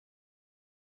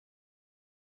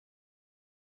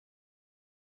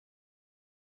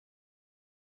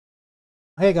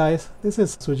Hey guys, this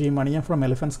is Suji Maniya from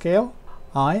Elephant Scale.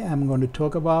 I am going to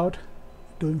talk about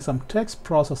doing some text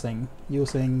processing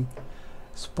using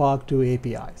Spark 2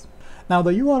 APIs. Now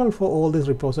the URL for all these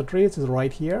repositories is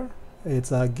right here. It's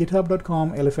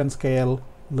github.com elephant scale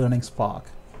learning Spark.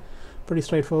 Pretty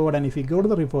straightforward, and if you go to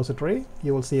the repository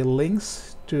you will see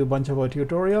links to a bunch of our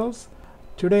tutorials.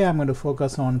 Today I'm going to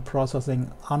focus on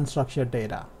processing unstructured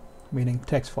data, meaning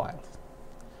text files.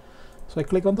 So I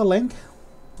click on the link.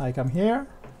 I come here.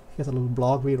 Here's a little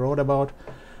blog we wrote about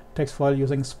text file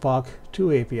using Spark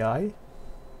 2 API.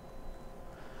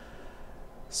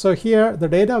 So here the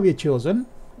data we've chosen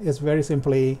is very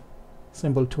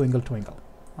simple twinkle twinkle,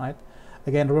 right?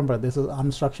 Again, remember, this is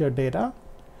unstructured data.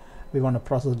 We want to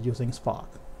process it using Spark.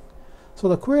 So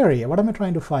the query, what am I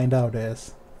trying to find out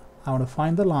is, I want to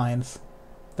find the lines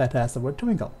that has the word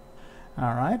twinkle.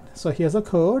 All right, so here's a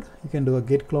code. You can do a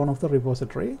git clone of the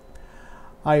repository.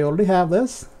 I already have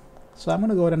this, so I'm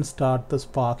going to go ahead and start the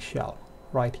Spark shell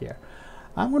right here.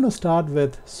 I'm going to start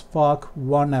with Spark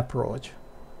 1 approach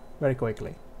very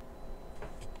quickly.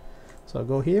 So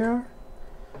go here,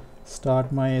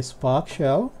 start my Spark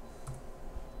shell,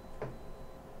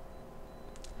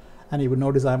 and you will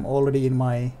notice I'm already in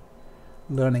my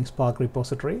Learning Spark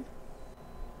repository.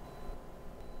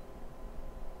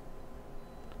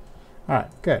 All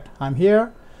right, good. I'm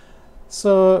here.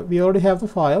 So we already have the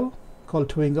file called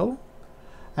Twinkle,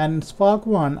 and Spark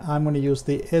 1 I'm going to use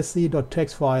the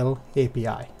sc.textfile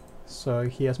API. So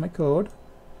here's my code.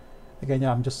 Again,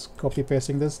 I'm just copy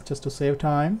pasting this just to save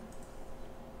time.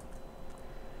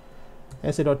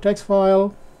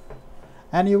 sc.textfile,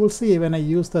 and you will see when I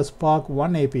use the Spark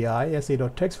 1 API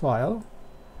sc.textfile,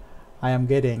 I am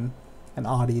getting an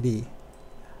RDD,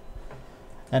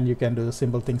 and you can do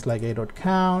simple things like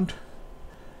a.count.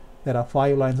 There are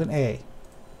 5 lines in A.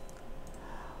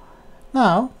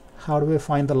 Now, how do we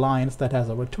find the lines that has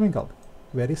the word twinkle?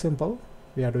 Very simple.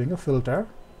 We are doing a filter.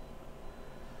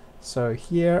 So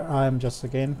here I'm just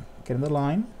again getting the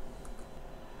line,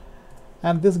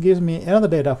 and this gives me another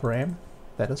data frame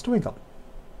that is twinkle.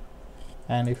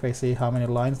 And if I see how many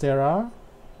lines there are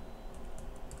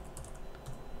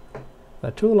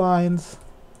 2 lines,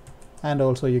 and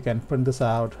also you can print this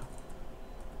out.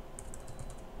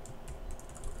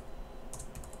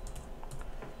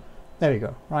 There we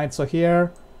go, right? So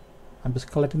here I'm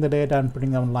just collecting the data and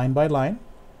putting them line by line,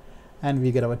 and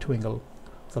we get our twinkle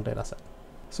data set.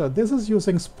 So this is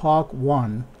using Spark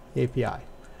 1 API.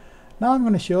 Now I'm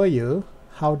going to show you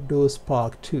how to do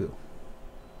Spark 2.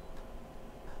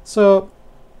 So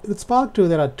with Spark 2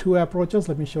 there are 2 approaches.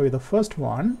 Let me show you the first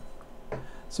one.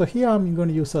 So here I'm going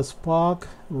to use a Spark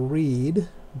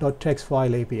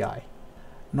read.textfile API,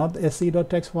 not the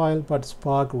sc.textfile, but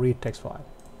Spark read text file.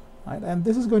 Right, and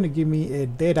this is going to give me a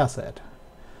data set.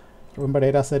 Remember,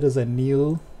 data set is a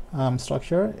new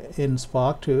structure in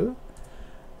Spark 2,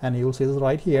 and you'll see this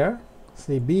right here.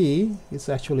 See, B is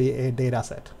actually a data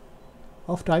set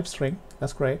of type string.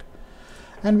 That's great.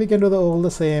 And we can do all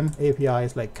the same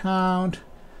APIs like count.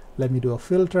 Let me do a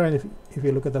filter, and if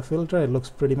you look at the filter, it looks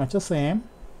pretty much the same.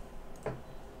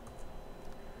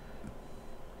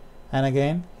 And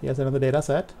again, here's another data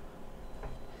set,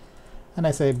 and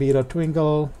I say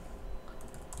b.twinkle.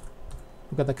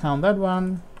 Look at the count, that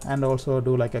one, and also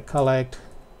do like a collect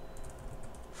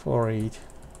for each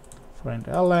int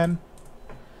ln.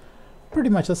 Pretty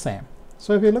much the same.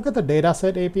 So if you look at the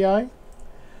dataset API,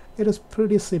 it is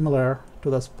pretty similar to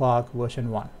the Spark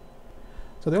version 1.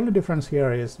 So the only difference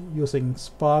here is using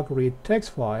Spark read text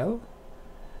file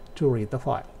to read the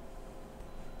file.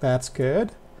 That's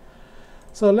good.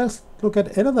 So let's look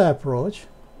at another approach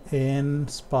in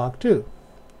Spark 2.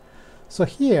 So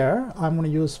here I'm going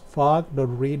to use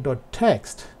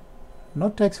spark.read.text,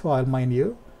 not text file, mind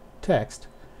you, text,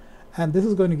 and this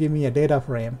is going to give me a data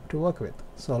frame to work with.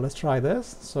 So let's try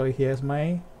this. So here's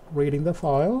my reading the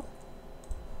file,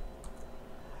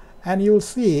 and you will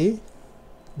see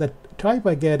the type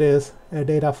I get is a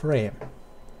data frame.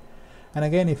 And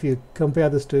again, if you compare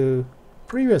this to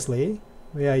previously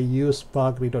where I used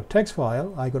Spark read.text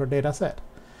file, I got a data set.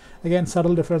 Again,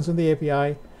 subtle difference in the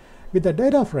API. With the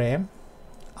data frame,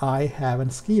 I have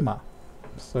a schema.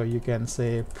 So you can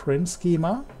say print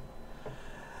schema,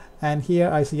 and here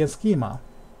I see a schema.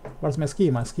 What's my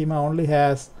schema? Schema only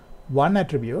has one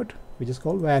attribute, which is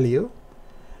called value,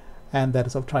 and that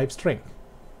is of type string.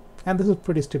 And this is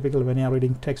pretty typical when you're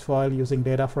reading text file using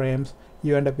data frames.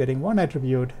 You end up getting one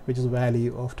attribute, which is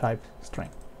value of type string.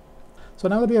 So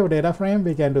now that we have a data frame,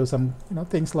 we can do some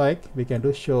things like we can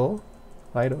do show,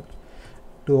 right?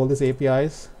 Do all these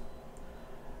APIs,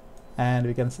 and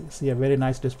we can see a very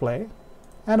nice display.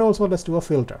 And also let's do a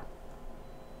filter.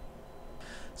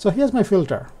 So here's my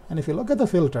filter, and if you look at the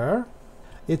filter,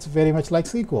 it's very much like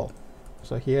SQL.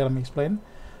 So here, let me explain.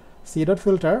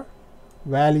 C.filter,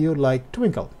 value like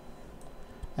twinkle,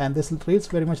 and this reads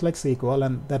very much like SQL,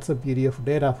 and that's the beauty of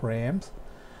data frames.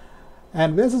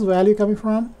 And where's this value coming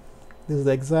from? This is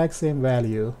the exact same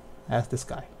value as this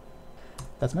guy.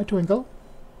 That's my twinkle,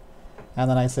 and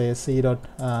then I say C.twinkle,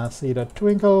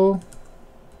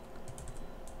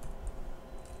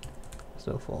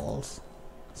 so false.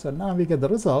 So now we get the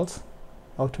results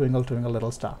of twinkle twinkle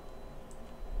little star.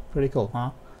 Pretty cool,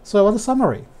 huh? So what the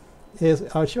summary is,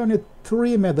 I've shown you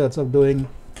 3 methods of doing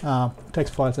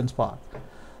text files in Spark.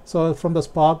 So from the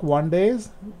Spark 1 days,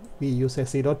 we use a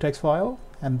C.text file,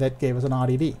 and that gave us an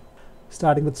RDD.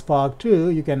 Starting with Spark 2,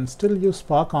 you can still use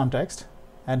Spark context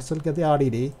and still get the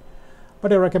RDD,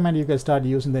 but I recommend you can start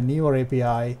using the newer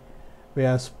API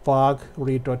where Spark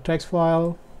read.text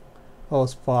file or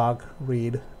Spark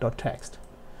read.text.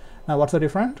 Now what's the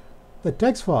difference? The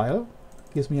text file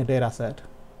gives me a data set,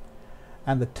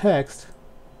 and the text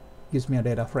gives me a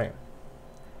data frame,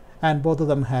 and both of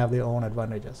them have their own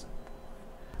advantages.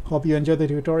 Hope you enjoyed the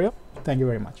tutorial. Thank you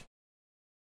very much.